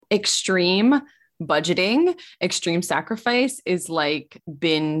extreme budgeting, extreme sacrifice is like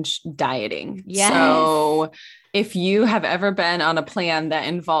binge dieting. Yes. So if you have ever been on a plan that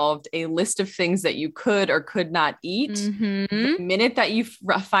involved a list of things that you could or could not eat, the minute that you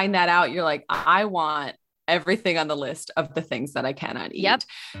find that out, you're like, I want everything on the list of the things that I cannot eat. Yep.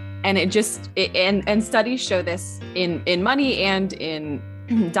 And and studies show this in money and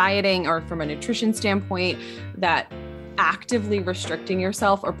in dieting, or from a nutrition standpoint, that actively restricting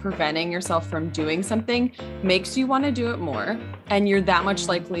yourself or preventing yourself from doing something makes you want to do it more. And you're that much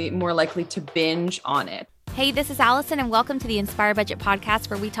more likely to binge on it. Hey, this is Allison, and welcome to the Inspire Budget Podcast,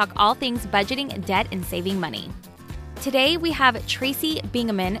 where we talk all things budgeting, debt, and saving money. Today, we have Tracy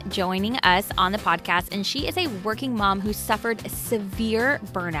Bingaman joining us on the podcast, and she is a working mom who suffered severe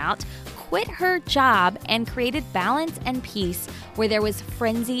burnout, quit her job, and created balance and peace where there was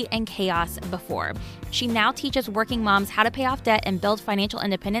frenzy and chaos before. She now teaches working moms how to pay off debt and build financial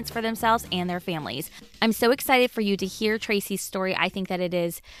independence for themselves and their families. I'm so excited for you to hear Tracy's story. I think that it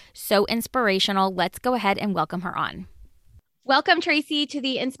is so inspirational. Let's go ahead and welcome her on. Welcome, Tracy, to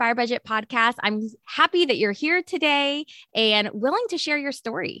the Inspire Budget Podcast. I'm happy that you're here today and willing to share your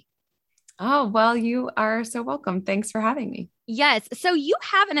story. Oh, well, you are so welcome. Thanks for having me. Yes. So you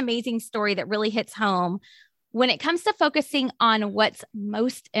have an amazing story that really hits home when it comes to focusing on what's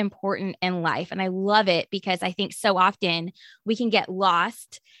most important in life. And I love it because I think so often we can get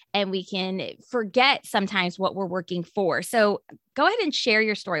lost and we can forget sometimes what we're working for. So go ahead and share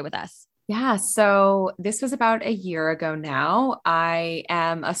your story with us. Yeah. So this was about a year ago now. I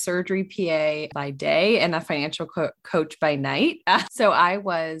am a surgery PA by day and a financial coach by night. So I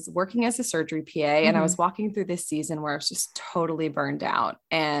was working as a surgery PA and I was walking through this season where I was just totally burned out,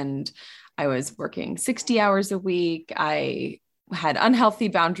 and I was working 60 hours a week. I had unhealthy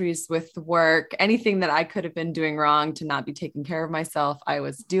boundaries with work. Anything that I could have been doing wrong to not be taking care of myself, I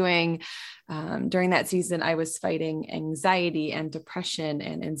was doing. During that season, I was fighting anxiety and depression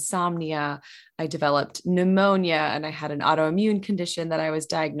and insomnia. I developed pneumonia and I had an autoimmune condition that I was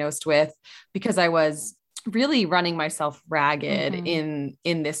diagnosed with because I was really running myself ragged in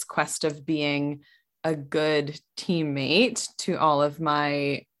this quest of being a good teammate to all of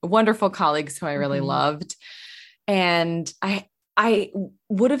my wonderful colleagues who I really loved. And I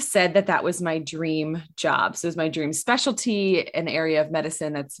would have said that that was my dream job. So it was my dream specialty, an area of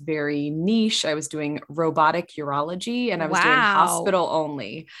medicine that's very niche. I was doing robotic urology and I was doing hospital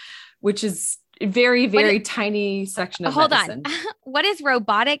only, which is a very, very tiny section of medicine. Hold on. What is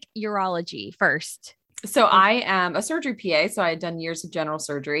robotic urology first? So I am a surgery PA. So I had done years of general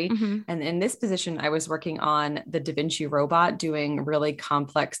surgery. And in this position, I was working on the Da Vinci robot, doing really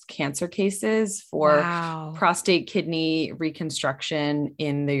complex cancer cases for prostate kidney reconstruction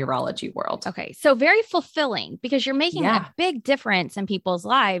in the urology world. Okay. So very fulfilling because you're making a big difference in people's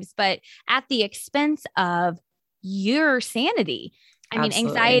lives, but at the expense of your sanity. I mean,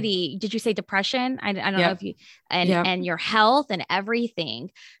 anxiety, did you say depression? I don't know if you, and your health and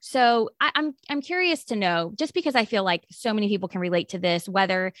everything. So I'm curious to know, just because I feel like so many people can relate to this,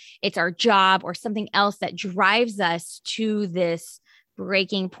 whether it's our job or something else that drives us to this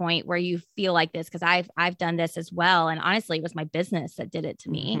breaking point where you feel like this, because I've done this as well. And honestly, it was my business that did it to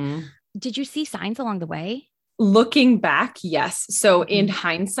me. Did you see signs along the way? Looking back, yes. So in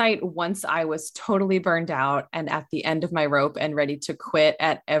hindsight, once I was totally burned out and at the end of my rope and ready to quit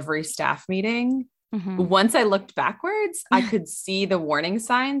at every staff meeting, once I looked backwards, I could see the warning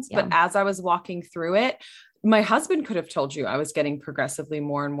signs. But as I was walking through it, my husband could have told you I was getting progressively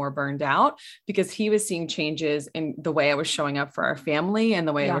more and more burned out because he was seeing changes in the way I was showing up for our family and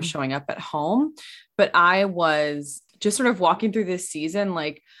the way I was showing up at home. But I was just sort of walking through this season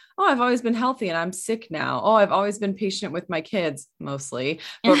like, oh, I've always been healthy and I'm sick now. Oh, I've always been patient with my kids mostly.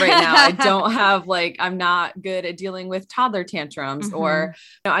 But right now I don't have I'm not good at dealing with toddler tantrums or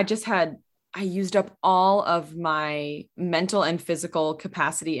I used up all of my mental and physical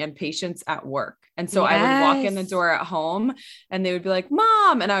capacity and patience at work. And so I would walk in the door at home and they would be like,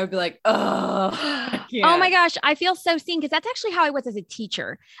 Mom. And I would be like, oh, oh my gosh. I feel so seen because that's actually how I was as a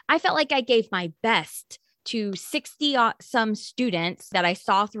teacher. I felt like I gave my best to 60 some students that I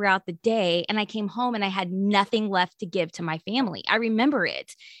saw throughout the day. And I came home and I had nothing left to give to my family. I remember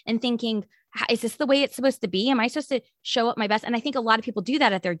it and thinking, is this the way it's supposed to be? Am I supposed to show up my best? And I think a lot of people do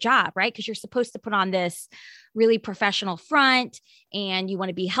that at their job, right? Because you're supposed to put on this really professional front and you want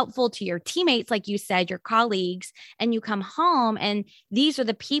to be helpful to your teammates, like you said, your colleagues, and you come home and these are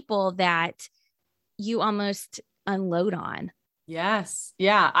the people that you almost unload on. Yes.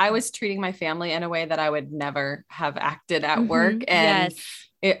 Yeah. I was treating my family in a way that I would never have acted at work. And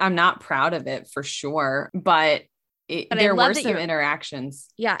I'm not proud of it for sure, but But I there love were that some you're, interactions.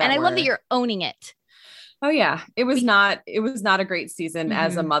 yeah. And I love that you're owning it. Oh yeah. It was not a great season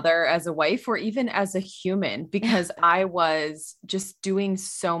as a mother, as a wife, or even as a human, because I was just doing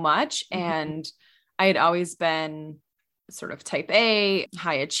so much and I had always been sort of type A,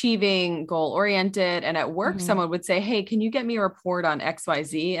 high achieving, goal oriented. And at work, someone would say, "Hey, can you get me a report on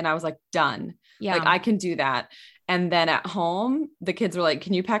XYZ?" And I was like, done. Yeah. Like I can do that. And then at home, the kids were like,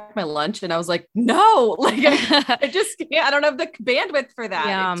 "Can you pack my lunch?" And I was like, "No, like I just can't, I don't have the bandwidth for that."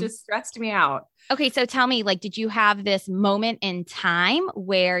 Yeah. It just stressed me out. Okay. So tell me, like, did you have this moment in time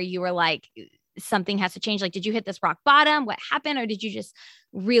where you were like, something has to change? Like, did you hit this rock bottom? What happened? Or did you just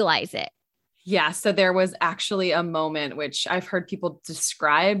realize it? Yeah. So there was actually a moment which I've heard people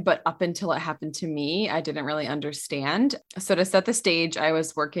describe, but up until it happened to me, I didn't really understand. So to set the stage, I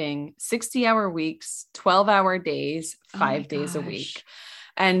was working 60-hour weeks, 12-hour days, 5 days a week.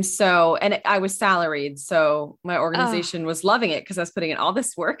 And so, and I was salaried. So my organization was loving it because I was putting in all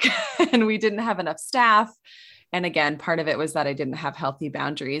this work and we didn't have enough staff. And again, part of it was that I didn't have healthy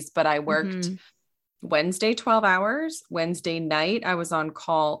boundaries, but I worked Wednesday, 12 hours. Wednesday night, I was on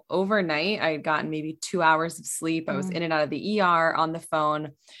call overnight. I had gotten maybe 2 hours of sleep. I was in and out of the ER on the phone,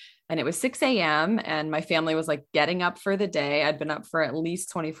 and it was 6 a.m. and my family was like getting up for the day. I'd been up for at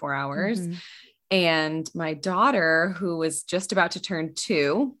least 24 hours. And my daughter, who was just about to turn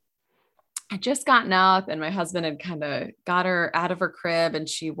 2, had just gotten up, and my husband had kind of got her out of her crib and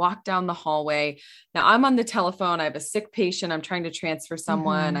she walked down the hallway. Now I'm on the telephone. I have a sick patient. I'm trying to transfer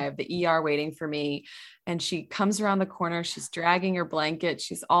someone. I have the ER waiting for me. And she comes around the corner. She's dragging her blanket.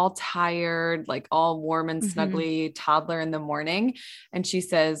 She's all tired, like all warm and snuggly, toddler in the morning. And she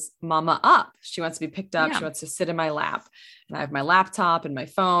says, "Mama up." She wants to be picked up. She wants to sit in my lap. And I have my laptop and my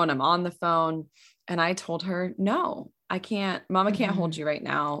phone. I'm on the phone. And I told her, "No, I can't. Mama can't hold you right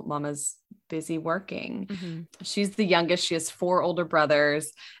now. Mama's busy working." She's the youngest. She has 4 older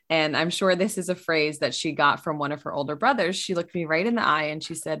brothers. And I'm sure this is a phrase that she got from one of her older brothers. She looked me right in the eye and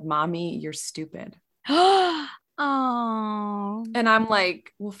she said, "Mommy, you're stupid." Oh. And I'm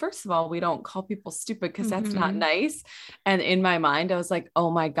like, well, first of all, we don't call people stupid because that's not nice. And in my mind, I was like, oh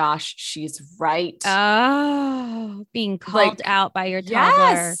my gosh, she's right. Oh, being called Like, out by your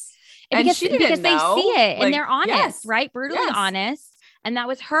toddler. Yes. And And she didn't because they know. see it Like, and they're honest, yes. right? Brutally Yes. honest. And that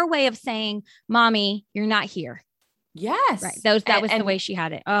was her way of saying, "Mommy, you're not here." Yes. Right. That was the way she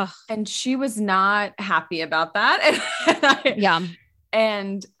had it. Oh, And she was not happy about that.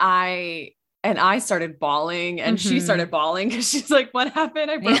 And I started bawling and she started bawling because she's like, "What happened?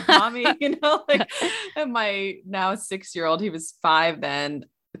 I broke Mommy," like, and my now 6-year-old, he was 5 then,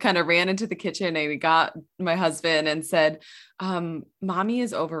 kind of ran into the kitchen and he got my husband and said, "Mommy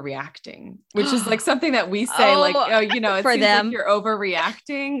is overreacting," which is like something that we say, like, "Oh, it for seems them. like you're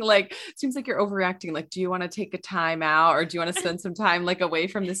overreacting. Like, it seems like you're overreacting. Like, do you want to take a time out or do you want to spend some time like away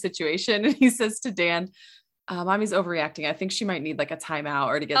from the situation?" And he says to Dan, "Mommy's overreacting. I think she might need like a timeout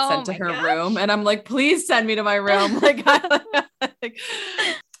or to get sent to her room." And I'm like, "Please send me to my room."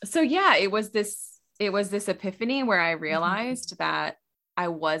 So yeah, it was this epiphany where I realized that I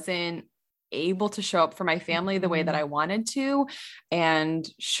wasn't able to show up for my family the way that I wanted to. And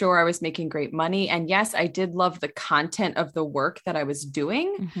sure, I was making great money. And yes, I did love the content of the work that I was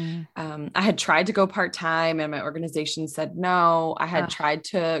doing. I had tried to go part-time and my organization said no. I had tried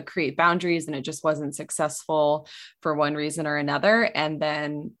to create boundaries and it just wasn't successful for one reason or another. And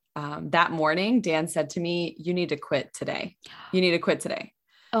then that morning, Dan said to me, "You need to quit today. You need to quit today."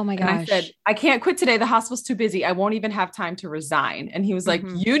 Oh my gosh. And I said, "I can't quit today. The hospital's too busy. I won't even have time to resign." And he was like,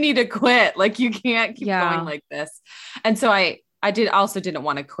 "You need to quit. Like, you can't keep going like this." And so I didn't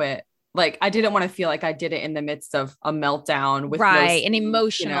want to quit. Like, I didn't want to feel like I did it in the midst of a meltdown with an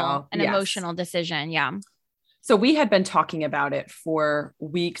emotional decision. Yeah. So we had been talking about it for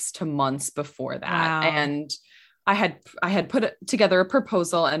weeks to months before that. Wow. And I had put together a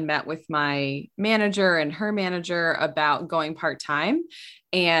proposal and met with my manager and her manager about going part-time.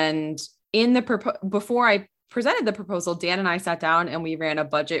 And before I presented the proposal, Dan and I sat down and we ran a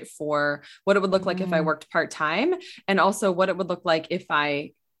budget for what it would look like if I worked part-time and also what it would look like if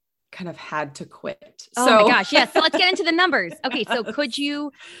I kind of had to quit. Oh my gosh. Yes. So let's get into the numbers. Okay. So could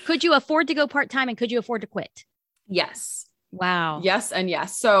you afford to go part-time and could you afford to quit? Yes. Wow. Yes. And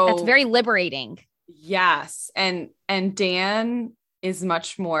yes. So that's very liberating. Yes. And Dan is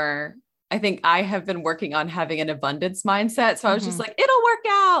much more, I think I have been working on having an abundance mindset. So I was just like, it'll work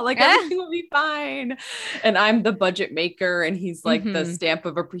out. Like everything will be fine. And I'm the budget maker and he's like the stamp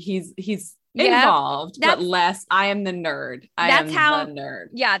of he's involved, but less. I am the nerd. The nerd.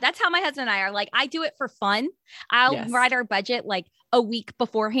 Yeah. That's how my husband and I are. Like, I do it for fun. I'll write our budget like a week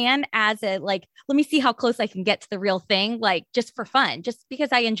beforehand as a, like, let me see how close I can get to the real thing. Like, just for fun, just because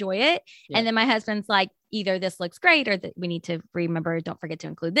I enjoy it. Yeah. And then my husband's like, either this looks great or that we need to remember, don't forget to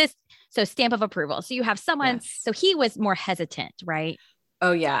include this. So stamp of approval. So you have someone, so he was more hesitant, right?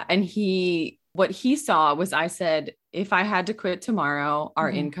 Oh yeah. And what he saw was, I said, if I had to quit tomorrow, our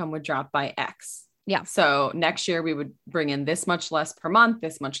income would drop by X. Yeah. So next year we would bring in this much less per month,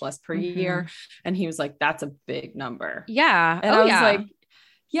 this much less per year. And he was like, that's a big number. Yeah. And I was like,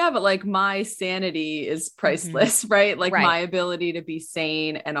 yeah, but like my sanity is priceless, right? Like my ability to be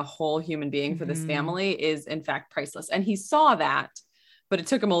sane and a whole human being for this family is in fact priceless. And he saw that, but it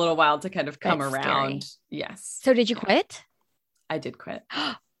took him a little while to kind of come around. Scary. Yes. So did you quit? I did quit.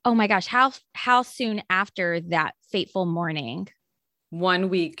 Oh my gosh. How soon after that fateful morning? 1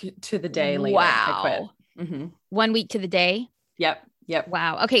 week to the day later. Wow. I quit. 1 week to the day. Yep.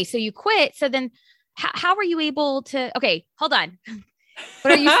 Wow. Okay. So you quit. So then how were you able to, okay, hold on.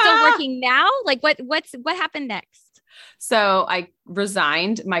 But are you still working now? Like what happened next? So I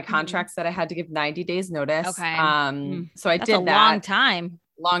resigned. My contract said I had to give 90 days notice. Okay. So I did that.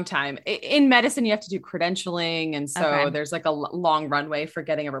 Long time. In medicine, you have to do credentialing. And so there's like a long runway for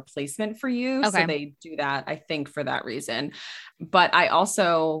getting a replacement for you. Okay. So they do that, I think, for that reason. But I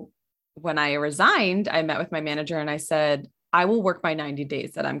also, when I resigned, I met with my manager and I said, I will work my 90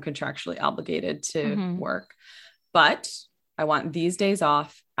 days that I'm contractually obligated to work, but I want these days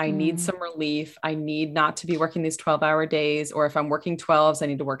off. I need some relief. I need not to be working these 12-hour days. Or if I'm working 12s, I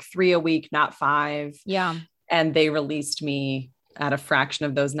need to work 3 a week, not 5. Yeah. And they released me at a fraction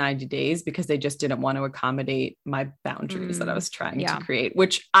of those 90 days because they just didn't want to accommodate my boundaries that I was trying to create,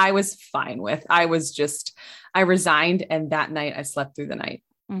 which I was fine with. I resigned. And that night I slept through the night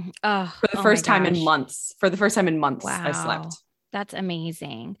for the first time in months. Wow. I slept. That's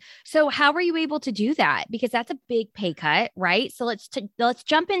amazing. So how were you able to do that? Because that's a big pay cut, right? So let's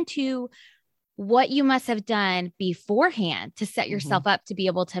jump into what you must have done beforehand to set yourself up to be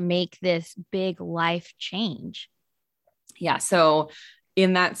able to make this big life change. Yeah. So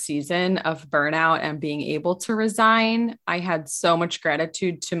in that season of burnout and being able to resign, I had so much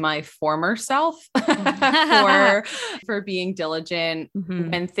gratitude to my former self for being diligent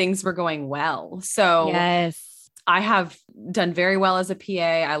when things were going well. So yes. I have done very well as a PA.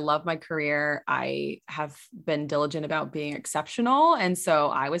 I love my career. I have been diligent about being exceptional. And so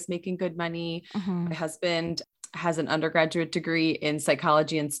I was making good money. My husband has an undergraduate degree in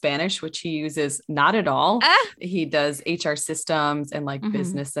psychology and Spanish, which he uses not at all. He does HR systems and like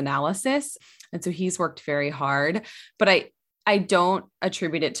business analysis. And so he's worked very hard, but I don't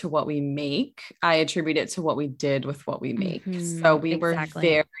attribute it to what we make. I attribute it to what we did with what we make. So we were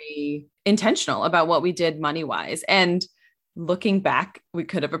very intentional about what we did money-wise. And looking back, we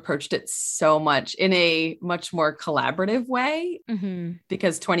could have approached it so much in a much more collaborative way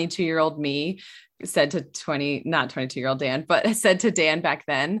because 22-year-old me said to not 22-year-old Dan, but said to Dan back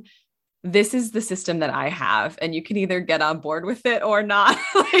then, this is the system that I have, and you can either get on board with it or not.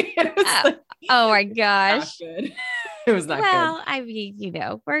 Oh my gosh. It was not good. Well, I mean,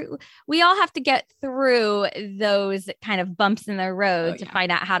 we all have to get through those kind of bumps in the road to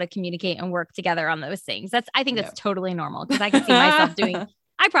find out how to communicate and work together on those things. I think that's totally normal because I can see myself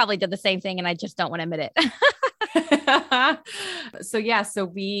I probably did the same thing and I just don't want to admit it. So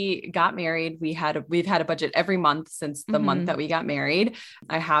we got married. We've had a budget every month since the month that we got married.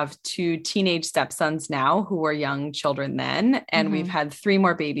 I have 2 teenage stepsons now who were young children then, and we've had 3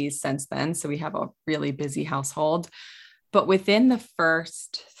 more babies since then. So we have a really busy household, but within the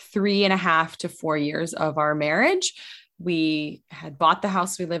first 3.5 to 4 years of our marriage, we had bought the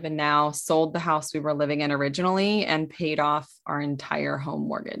house we live in now, sold the house we were living in originally, and paid off our entire home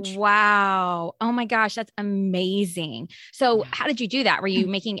mortgage. Wow. Oh my gosh. That's amazing. So how did you do that? Were you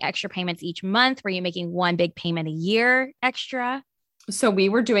making extra payments each month? Were you making one big payment a year extra? So we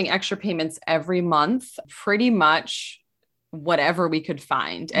were doing extra payments every month, pretty much whatever we could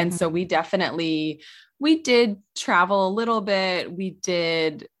find. And so we did travel a little bit. We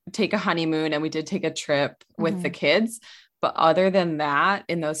did take a honeymoon and we did take a trip with the kids. But other than that,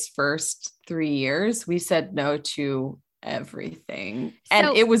 in those first 3 years, we said no to everything.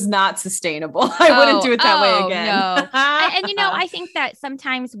 And it was not sustainable. I wouldn't do it that way again. No. I think that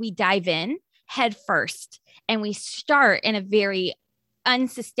sometimes we dive in head first and we start in a very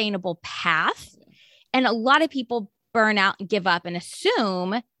unsustainable path. And a lot of people burn out and give up and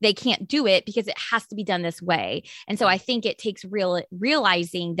assume they can't do it because it has to be done this way. And so I think it takes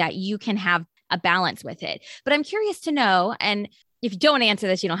realizing that you can have a balance with it. But I'm curious to know, and if you don't answer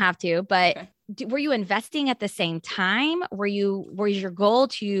this, you don't have to, but Okay. were you investing at the same time? Was your goal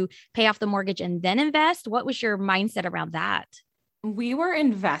to pay off the mortgage and then invest? What was your mindset around that? We were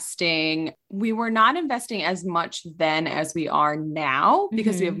investing. We were not investing as much then as we are now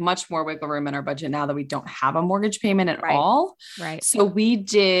because we have much more wiggle room in our budget now that we don't have a mortgage payment at all. Right. So we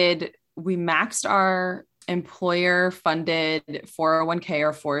maxed our employer funded 401k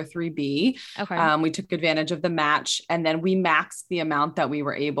or 403b. Okay. We took advantage of the match, and then we maxed the amount that we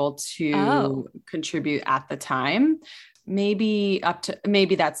were able to contribute at the time. Maybe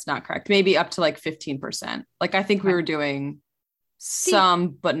that's not correct. Maybe up to like 15%. Like I think we were doing some,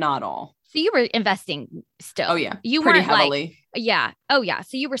 but not all. So you were investing still. Oh yeah. You pretty weren't heavily. Yeah. Oh yeah.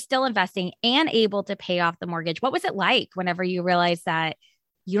 So you were still investing and able to pay off the mortgage. What was it like whenever you realized that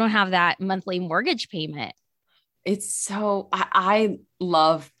you don't have that monthly mortgage payment? It's so, I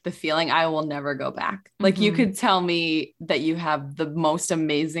love the feeling. I will never go back. Like you could tell me that you have the most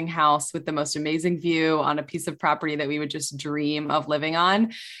amazing house with the most amazing view on a piece of property that we would just dream of living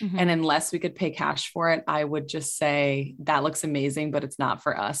on. And unless we could pay cash for it, I would just say that looks amazing, but it's not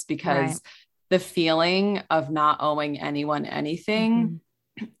for us because the feeling of not owing anyone anything,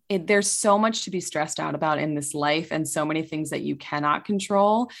 there's so much to be stressed out about in this life and so many things that you cannot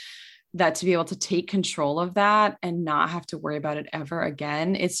control, that to be able to take control of that and not have to worry about it ever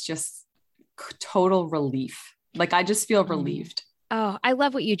again, it's just total relief. Like I just feel relieved. Oh, I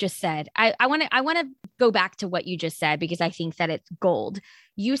love what you just said. I want to go back to what you just said because I think that it's gold.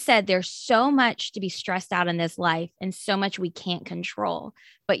 You said there's so much to be stressed out in this life and so much we can't control,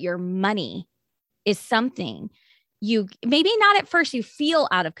 but your money is something you maybe not at first you feel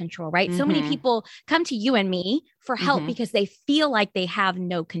out of control, right? So many people come to you and me for help because they feel like they have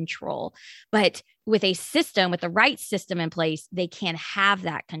no control, but with the right system in place, they can have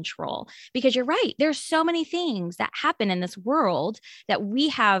that control because you're right. There's so many things that happen in this world that we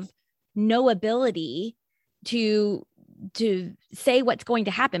have no ability to say what's going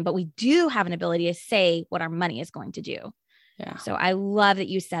to happen, but we do have an ability to say what our money is going to do. Yeah. So I love that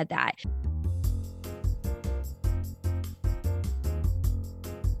you said that.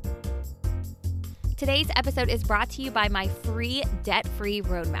 Today's episode is brought to you by my free debt-free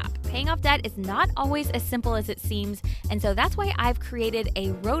roadmap. Paying off debt is not always as simple as it seems, and so that's why I've created a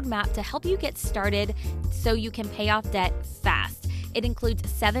roadmap to help you get started so you can pay off debt fast. It includes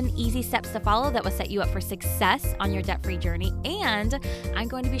 7 easy steps to follow that will set you up for success on your debt-free journey, and I'm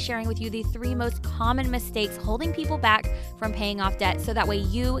going to be sharing with you the 3 most common mistakes holding people back from paying off debt so that way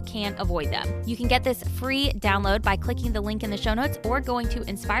you can avoid them. You can get this free download by clicking the link in the show notes or going to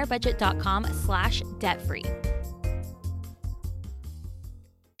inspirebudget.com/debt-free.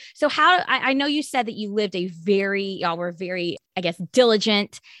 So I know you said that you lived y'all were very, I guess,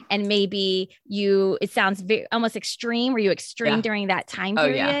 diligent, and maybe it sounds almost extreme. Were you extreme during that time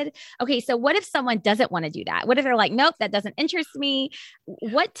period? Yeah. Okay. So what if someone doesn't want to do that? What if they're like, nope, that doesn't interest me?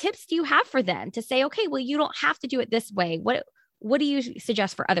 What tips do you have for them to say, okay, well, you don't have to do it this way. What do you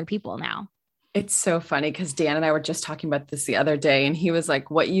suggest for other people now? It's so funny because Dan and I were just talking about this the other day, and he was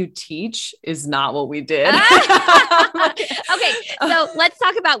like, what you teach is not what we did. Okay. So let's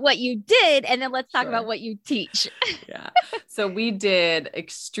talk about what you did, and then let's talk about what you teach. Yeah. So we did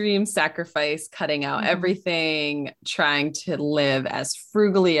extreme sacrifice, cutting out everything, trying to live as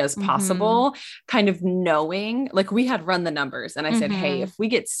frugally as possible, kind of knowing, like we had run the numbers, and I said, hey, if we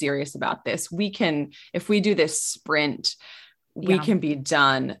get serious about this, if we do this sprint, we can be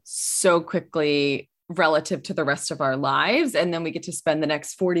done so quickly relative to the rest of our lives. And then we get to spend the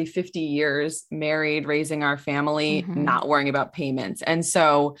next 40, 50 years married, raising our family, not worrying about payments. And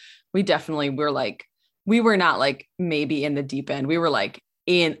so we were not like maybe in the deep end. We were like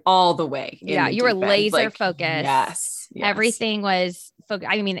in all the way. You were laser focused. Yes. Everything was focused.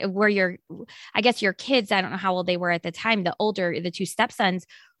 I mean, I guess your kids, I don't know how old they were at the time. The 2 stepsons,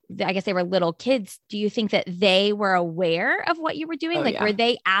 I guess they were little kids. Do you think that they were aware of what you were doing? Were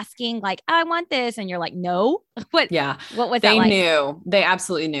they asking like, I want this? And you're like, no. What was that like? They knew. They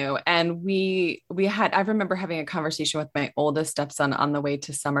absolutely knew. And I remember having a conversation with my oldest stepson on the way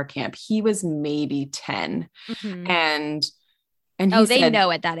to summer camp. He was maybe 10. And he they said,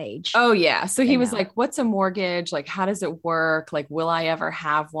 know at that age. Oh yeah. So he was like, what's a mortgage? Like, how does it work? Like, will I ever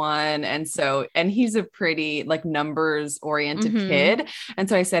have one? And he's a pretty like numbers oriented kid. And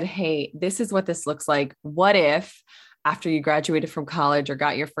so I said, hey, this is what this looks like. What if after you graduated from college or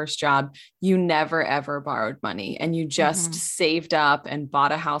got your first job, you never, ever borrowed money and you just saved up and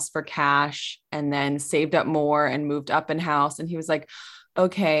bought a house for cash and then saved up more and moved up in house? And he was like,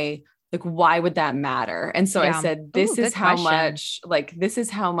 okay, Like, why would that matter? And so I said, this is how much, like, this is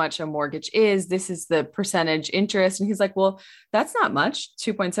how much a mortgage is. This is the percentage interest. And he's like, well, that's not much,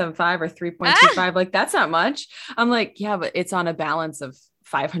 2.75 or 3.25. Like, that's not much. I'm like, yeah, but it's on a balance of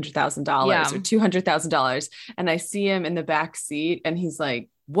 $500,000 or $200,000. And I see him in the back seat and he's like,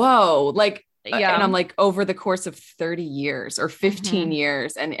 whoa, like, and I'm like, over the course of 30 years or 15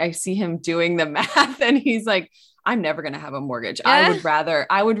 years. And I see him doing the math and he's like, I'm never going to have a mortgage. I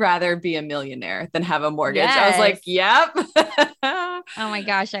would rather be a millionaire than have a mortgage. I was like, yep. Oh my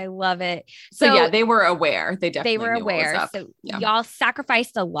gosh. I love it. So yeah, they were aware. They were aware. So y'all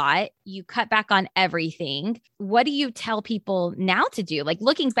sacrificed a lot. You cut back on everything. What do you tell people now to do? Like,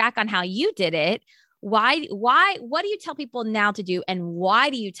 looking back on how you did it, what do you tell people now to do? And why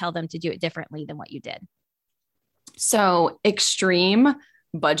do you tell them to do it differently than what you did? So extreme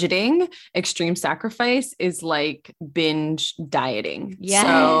budgeting, extreme sacrifice is like binge dieting. Yes.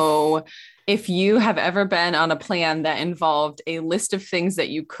 So if you have ever been on a plan that involved a list of things that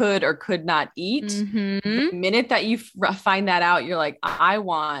you could or could not eat, the minute that you find that out, you're like, I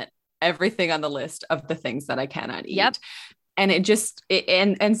want everything on the list of the things that I cannot eat. Yep.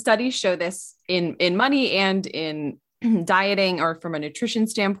 And and studies show this in money and in dieting, or from a nutrition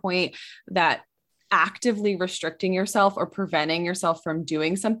standpoint, that actively restricting yourself or preventing yourself from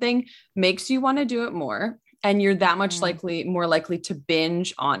doing something makes you want to do it more. And you're that much more likely to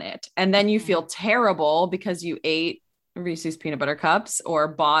binge on it. And then you feel terrible because you ate Reese's peanut butter cups or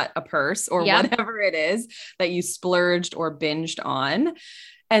bought a purse or whatever it is that you splurged or binged on.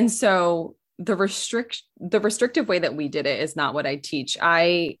 And so the restrictive way that we did it is not what I teach.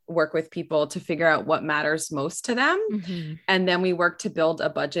 I work with people to figure out what matters most to them. And then we work to build a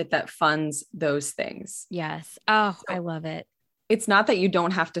budget that funds those things. Yes. Oh, so I love it. It's not that you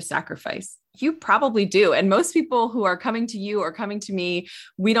don't have to sacrifice. You probably do. And most people who are coming to you or coming to me,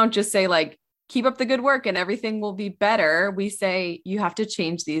 we don't just say like, keep up the good work and everything will be better. We say you have to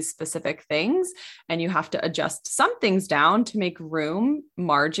change these specific things and you have to adjust some things down to make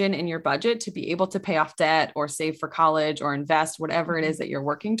margin in your budget to be able to pay off debt or save for college or invest, whatever it is that you're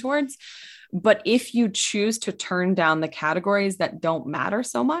working towards. But if you choose to turn down the categories that don't matter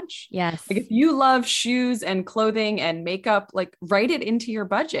so much, yes, like if you love shoes and clothing and makeup, like write it into your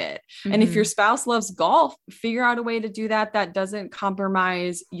budget. And if your spouse loves golf, figure out a way to do that doesn't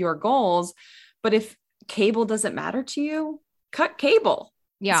compromise your goals. But if cable doesn't matter to you, cut cable.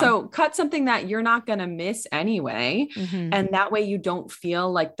 Yeah. So cut something that you're not going to miss anyway. And that way you don't feel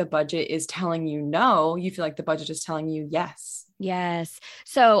like the budget is telling you no, you feel like the budget is telling you yes. Yes.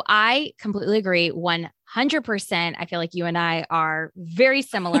 So I completely agree. 100%. I feel like you and I are very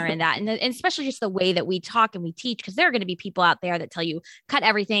similar in that. And especially just the way that we talk and we teach, because there are going to be people out there that tell you cut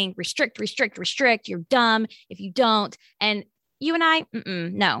everything, restrict, you're dumb if you don't. And you and I,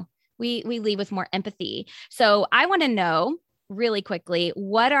 no, we lead with more empathy. So I want to know really quickly,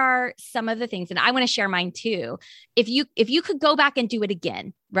 what are some of the things, and I want to share mine too. If you could go back and do it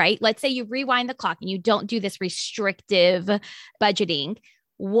again, right? Let's say you rewind the clock and you don't do this restrictive budgeting.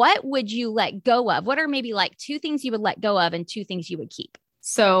 What would you let go of? What are maybe like 2 things you would let go of and 2 things you would keep?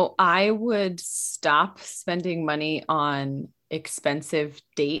 So I would stop spending money on expensive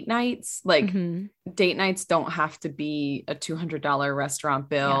date nights. Like date nights don't have to be a $200 restaurant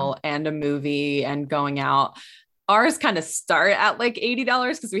bill and a movie and going out. Ours kind of start at like $80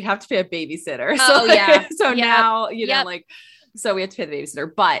 because we have to pay a babysitter. Now, so we have to pay the babysitter,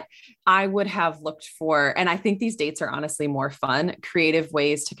 but I would have looked for, and I think these dates are honestly more fun, creative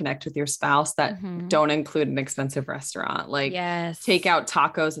ways to connect with your spouse that don't include an expensive restaurant, like take out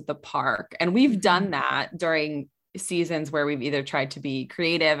tacos at the park. And we've done that during seasons where we've either tried to be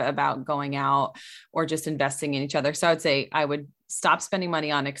creative about going out or just investing in each other. So I would say I would stop spending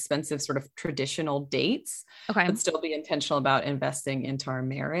money on expensive sort of traditional dates, but still be intentional about investing into our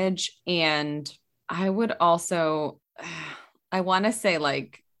marriage. And I would also, I want to say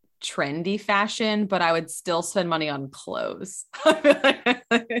like trendy fashion, but I would still spend money on clothes.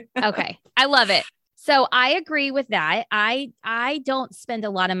 Okay. I love it. So I agree with that. I don't spend a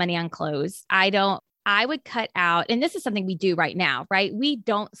lot of money on clothes. I would cut out, and this is something we do right now, right? We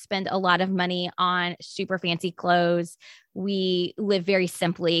don't spend a lot of money on super fancy clothes. We live very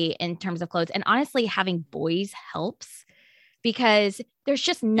simply in terms of clothes. And honestly, having boys helps because there's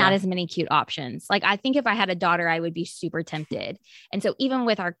just not as many cute options. Like I think if I had a daughter, I would be super tempted. And so even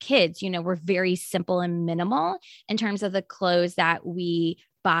with our kids, we're very simple and minimal in terms of the clothes that we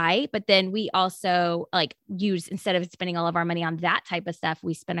buy, but then we also like use, instead of spending all of our money on that type of stuff,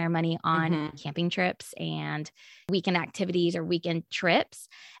 we spend our money on camping trips and weekend activities or weekend trips.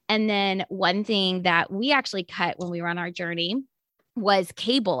 And then one thing that we actually cut when we were on our journey was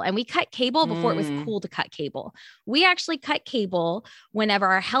cable. And we cut cable before it was cool to cut cable. We actually cut cable whenever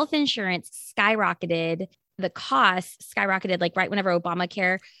our health insurance skyrocketed. The cost skyrocketed, like right whenever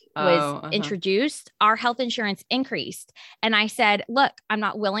Obamacare was introduced, our health insurance increased. And I said, look, I'm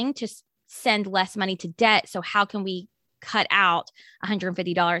not willing to send less money to debt. So how can we cut out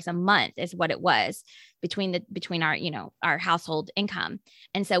 $150 a month is what it was between our, our household income.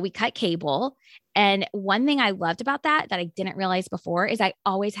 And so we cut cable. And one thing I loved about that I didn't realize before is I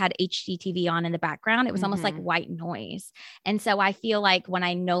always had HGTV on in the background. It was almost like white noise. And so I feel like when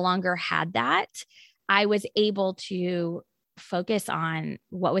I no longer had that, I was able to focus on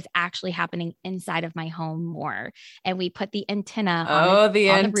what was actually happening inside of my home more. And we put the antenna on the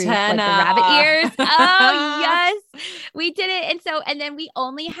roof, like the rabbit ears. Oh yes, we did it. And then we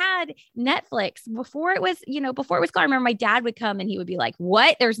only had Netflix before it was gone. I remember my dad would come and he would be like,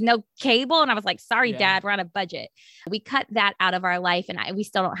 what? There's no cable. And I was like, sorry, Dad, we're on a budget. We cut that out of our life and we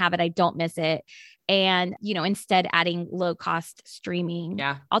still don't have it. I don't miss it. And, instead adding low cost streaming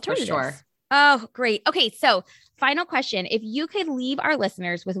alternatives. For sure. Oh, great. Okay. So final question. If you could leave our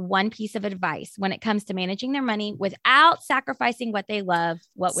listeners with one piece of advice when it comes to managing their money without sacrificing what they love,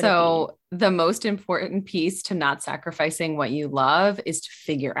 what would it be? So the most important piece to not sacrificing what you love is to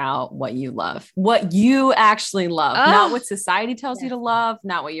figure out what you love, what you actually love, not what society tells you to love,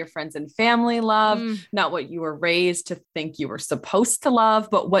 not what your friends and family love, not what you were raised to think you were supposed to love,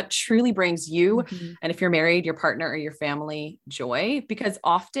 but what truly brings you. And if you're married, your partner or your family joy, because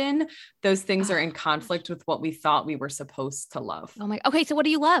often those things are in conflict with what we thought we were supposed to love. Okay. So what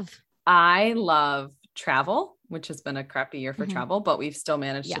do you love? I love travel, which has been a crappy year for travel, but we've still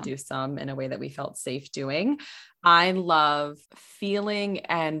managed to do some in a way that we felt safe doing. I love feeling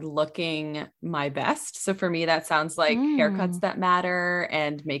and looking my best. So for me, that sounds like haircuts that matter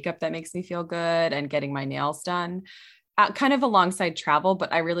and makeup that makes me feel good and getting my nails done. Kind of alongside travel,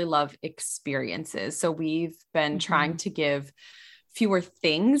 but I really love experiences. So we've been trying to give fewer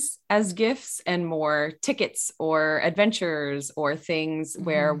things as gifts and more tickets or adventures or things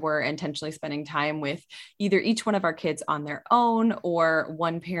where we're intentionally spending time with either each one of our kids on their own or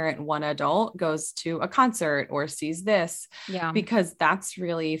one parent, one adult goes to a concert or sees this. Yeah. Because that's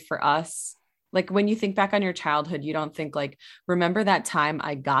really for us. Like when you think back on your childhood, you don't think like, remember that time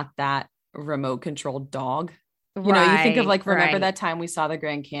I got that remote controlled dog? You know, you think of like, remember that time we saw the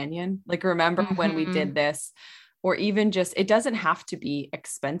Grand Canyon? Like, remember when we did this? Or even just, it doesn't have to be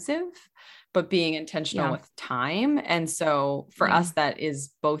expensive, but being intentional with time. And so for us, that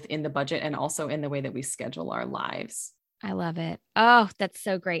is both in the budget and also in the way that we schedule our lives. I love it. Oh, that's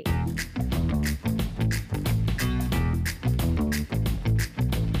so great.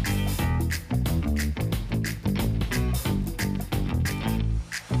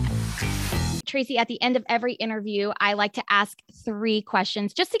 Tracy, at the end of every interview, I like to ask 3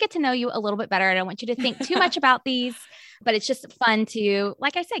 questions just to get to know you a little bit better. I don't want you to think too much about these, but it's just fun to,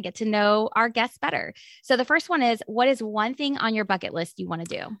 like I said, get to know our guests better. So the first one is, what is one thing on your bucket list you want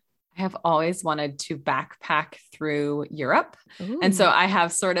to do? I have always wanted to backpack through Europe. Ooh. And so I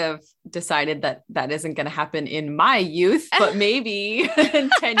have sort of decided that that isn't going to happen in my youth, but maybe in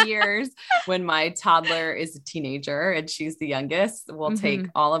 10 years when my toddler is a teenager and she's the youngest, we'll take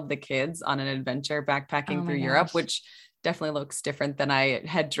all of the kids on an adventure backpacking through Europe, which definitely looks different than I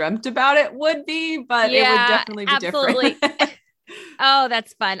had dreamt about it would be, but it would definitely be different. Oh,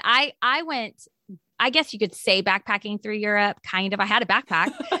 that's fun. I went, I guess you could say backpacking through Europe, kind of. I had a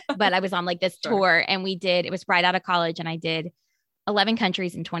backpack, but I was on like this tour and it was right out of college and I did 11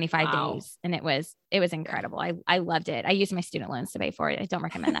 countries in 25 days. And it was incredible. I loved it. I used my student loans to pay for it. I don't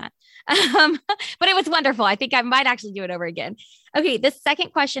recommend that. But it was wonderful. I think I might actually do it over again. Okay. The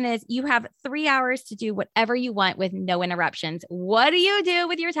second question is, you have 3 hours to do whatever you want with no interruptions. What do you do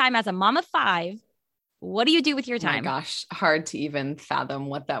with your time as a mom of 5? What do you do with your time? Oh my gosh, hard to even fathom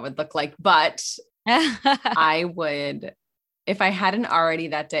what that would look like, but I would, if I hadn't already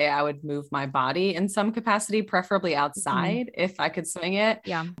that day, I would move my body in some capacity, preferably outside if I could swing it.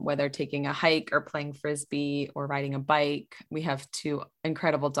 Yeah. Whether taking a hike or playing Frisbee or riding a bike. We have 2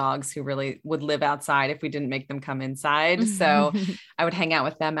 incredible dogs who really would live outside if we didn't make them come inside. So I would hang out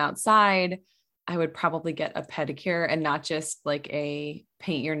with them outside. I would probably get a pedicure, and not just like a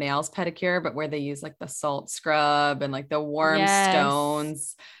paint your nails pedicure, but where they use like the salt scrub and like the warm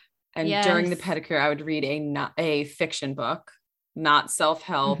stones. And during the pedicure, I would read a fiction book, not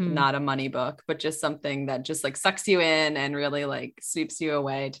self-help, not a money book, but just something that just like sucks you in and really like sweeps you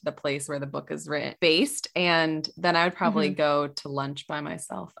away to the place where the book is based. And then I would probably go to lunch by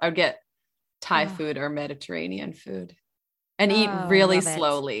myself. I would get Thai food or Mediterranean food. and eat really love it.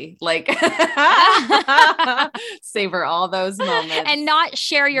 slowly, like savor all those moments and not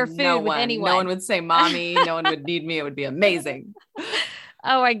share your food with anyone. No one would say mommy. No one would need me. It would be amazing.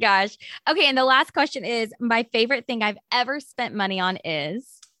 Oh my gosh. Okay. And the last question is, my favorite thing I've ever spent money on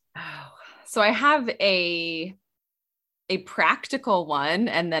is? So I have a practical one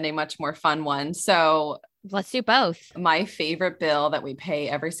and then a much more fun one. So let's do both. My favorite bill that we pay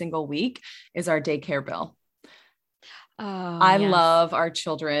every single week is our daycare bill. I love our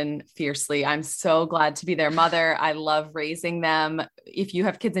children fiercely. I'm so glad to be their mother. I love raising them. If you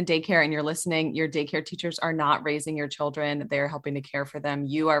have kids in daycare and you're listening, your daycare teachers are not raising your children. They're helping to care for them.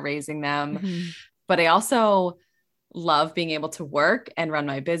 You are raising them. Mm-hmm. But I also love being able to work and run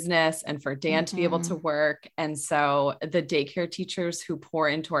my business and for Dan to be able to work. And so the daycare teachers who pour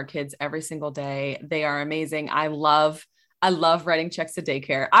into our kids every single day, they are amazing. I love writing checks to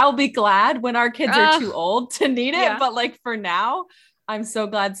daycare. I'll be glad when our kids are too old to need it. But like for now, I'm so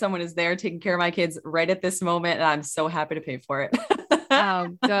glad someone is there taking care of my kids right at this moment. And I'm so happy to pay for it. Oh,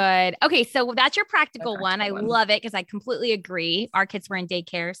 good. Okay. So that's your practical one. I love it because I completely agree. Our kids were in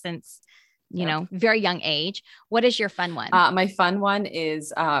daycare since, you know, very young age. What is your fun one? My fun one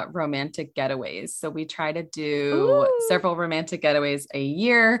is romantic getaways. So we try to do several romantic getaways a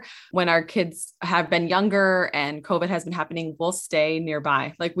year. When our kids have been younger and COVID has been happening, we'll stay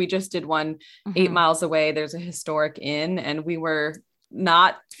nearby. Like we just did one 8 miles away. There's a historic inn and we were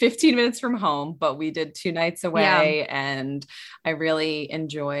not 15 minutes from home, but we did 2 nights away and I really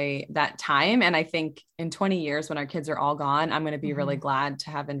enjoy that time. And I think in 20 years, when our kids are all gone, I'm going to be really glad to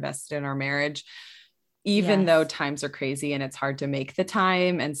have invested in our marriage, even though times are crazy and it's hard to make the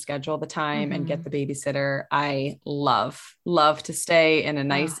time and schedule the time and get the babysitter. I love to stay in a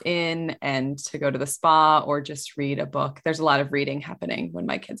nice inn and to go to the spa or just read a book. There's a lot of reading happening when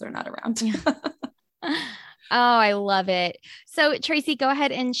my kids are not around. Oh, I love it. So Tracy, go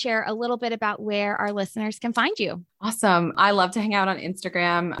ahead and share a little bit about where our listeners can find you. Awesome. I love to hang out on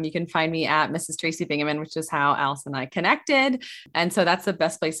Instagram. You can find me at Mrs. Tracy Bingaman, which is how Alice and I connected. And so that's the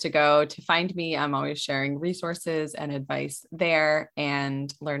best place to go to find me. I'm always sharing resources and advice there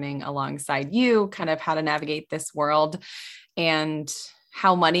and learning alongside you kind of how to navigate this world and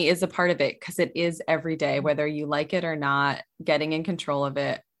how money is a part of it, because it is every day, whether you like it or not, getting in control of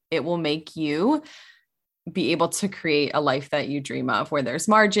it. It will make you be able to create a life that you dream of, where there's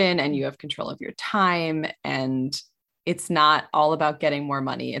margin and you have control of your time. And it's not all about getting more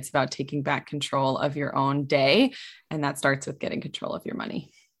money. It's about taking back control of your own day. And that starts with getting control of your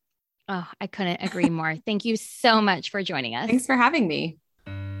money. Oh, I couldn't agree more. Thank you so much for joining us. Thanks for having me.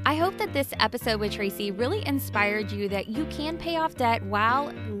 I hope that this episode with Tracy really inspired you that you can pay off debt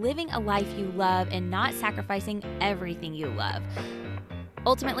while living a life you love and not sacrificing everything you love.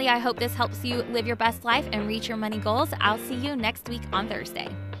 Ultimately, I hope this helps you live your best life and reach your money goals. I'll see you next week on Thursday.